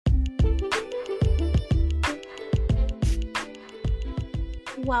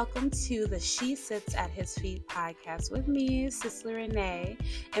welcome to the She Sits at His Feet podcast with me, Sister Renee,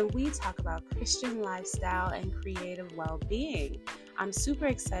 and we talk about Christian lifestyle and creative well-being. I'm super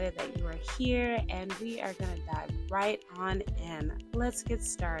excited that you are here, and we are going to dive right on in. Let's get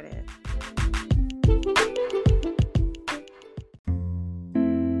started.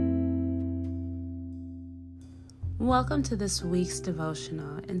 Welcome to this week's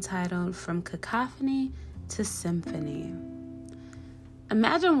devotional entitled From Cacophony to Symphony.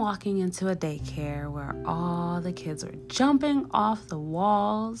 Imagine walking into a daycare where all the kids are jumping off the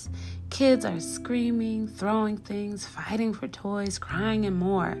walls. Kids are screaming, throwing things, fighting for toys, crying, and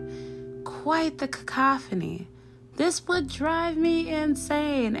more. Quite the cacophony. This would drive me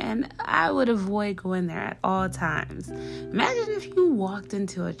insane, and I would avoid going there at all times. Imagine if you walked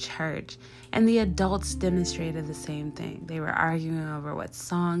into a church and the adults demonstrated the same thing. They were arguing over what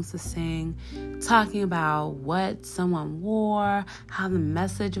songs to sing, talking about what someone wore, how the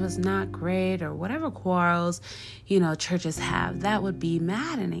message was not great, or whatever quarrels, churches have. That would be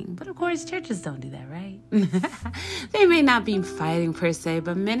maddening. But of course, churches don't do that, right? They may not be fighting per se,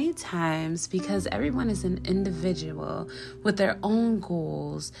 but many times, because everyone is an individual with their own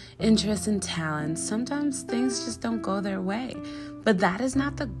goals, interests, and talents, sometimes things just don't go their way. But that is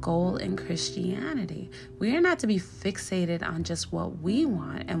not the goal in Christianity. We are not to be fixated on just what we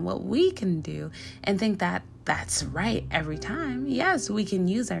want and what we can do and think that that's right every time. Yes, we can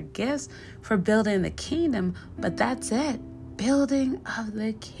use our gifts for building the kingdom, but that's it. Building of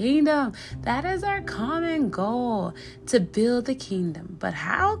the kingdom. That is our common goal, to build the kingdom. But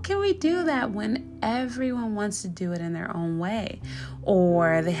how can we do that when everyone wants to do it in their own way?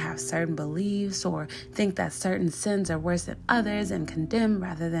 Or they have certain beliefs, or think that certain sins are worse than others and condemn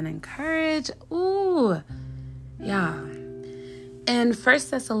rather than encourage? Ooh, yeah. In 1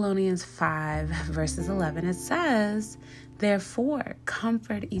 Thessalonians 5, verses 11, it says, "Therefore,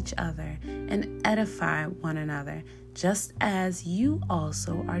 comfort each other and edify one another, just as you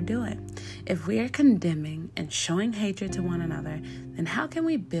also are doing." If we are condemning and showing hatred to one another, then how can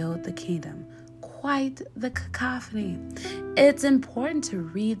we build the kingdom? Quite the cacophony. It's important to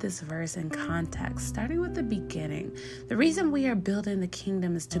read this verse in context, starting with the beginning. The reason we are building the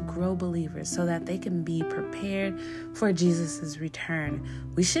kingdom is to grow believers so that they can be prepared for Jesus' return.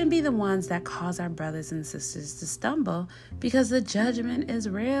 We shouldn't be the ones that cause our brothers and sisters to stumble, because the judgment is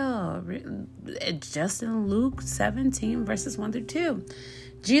real. Just in Luke 17, verses 1 through 2.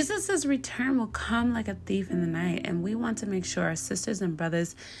 Jesus' return will come like a thief in the night, and we want to make sure our sisters and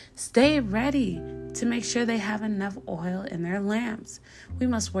brothers stay ready to make sure they have enough oil in their lamps. We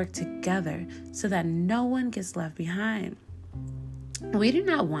must work together so that no one gets left behind. We do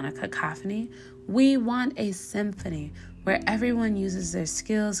not want a cacophony. We want a symphony where everyone uses their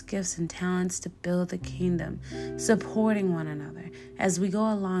skills, gifts, and talents to build the kingdom, supporting one another as we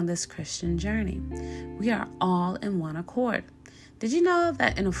go along this Christian journey. We are all in one accord. Did you know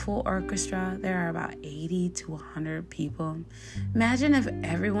that in a full orchestra, there are about 80 to 100 people? Imagine if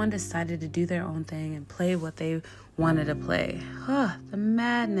everyone decided to do their own thing and play what they wanted to play. The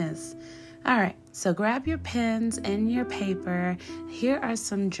madness. All right, so grab your pens and your paper. Here are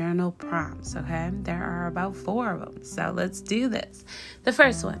some journal prompts, okay? There are about 4 of them, so let's do this. The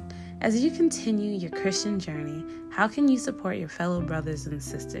first one, as you continue your Christian journey, how can you support your fellow brothers and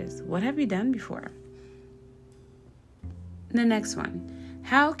sisters? What have you done before? The next one,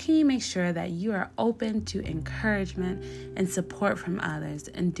 how can you make sure that you are open to encouragement and support from others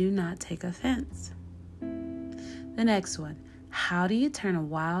and do not take offense? The next one, how do you turn a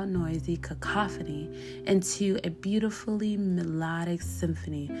wild, noisy cacophony into a beautifully melodic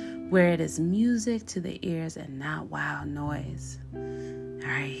symphony where it is music to the ears and not wild noise? All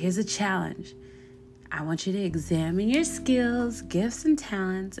right, here's a challenge. I want you to examine your skills, gifts, and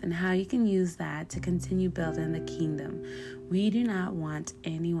talents and how you can use that to continue building the kingdom. We do not want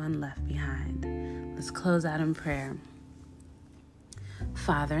anyone left behind. Let's close out in prayer.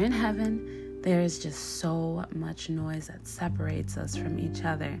 Father in heaven, there is just so much noise that separates us from each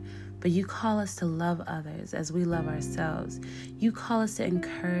other, but you call us to love others as we love ourselves. You call us to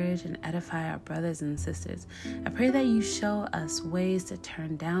encourage and edify our brothers and sisters. I pray that you show us ways to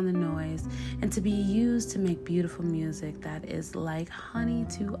turn down the noise and to be used to make beautiful music that is like honey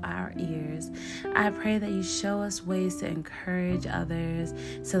to our ears. I pray that you show us ways to encourage others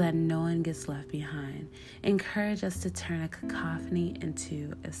so that no one gets left behind. Encourage us to turn a cacophony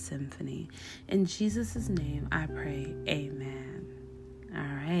into a symphony. In Jesus' name I pray, amen. All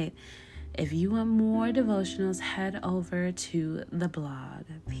right. If you want more devotionals, head over to the blog.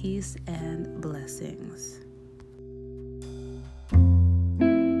 Peace and blessings.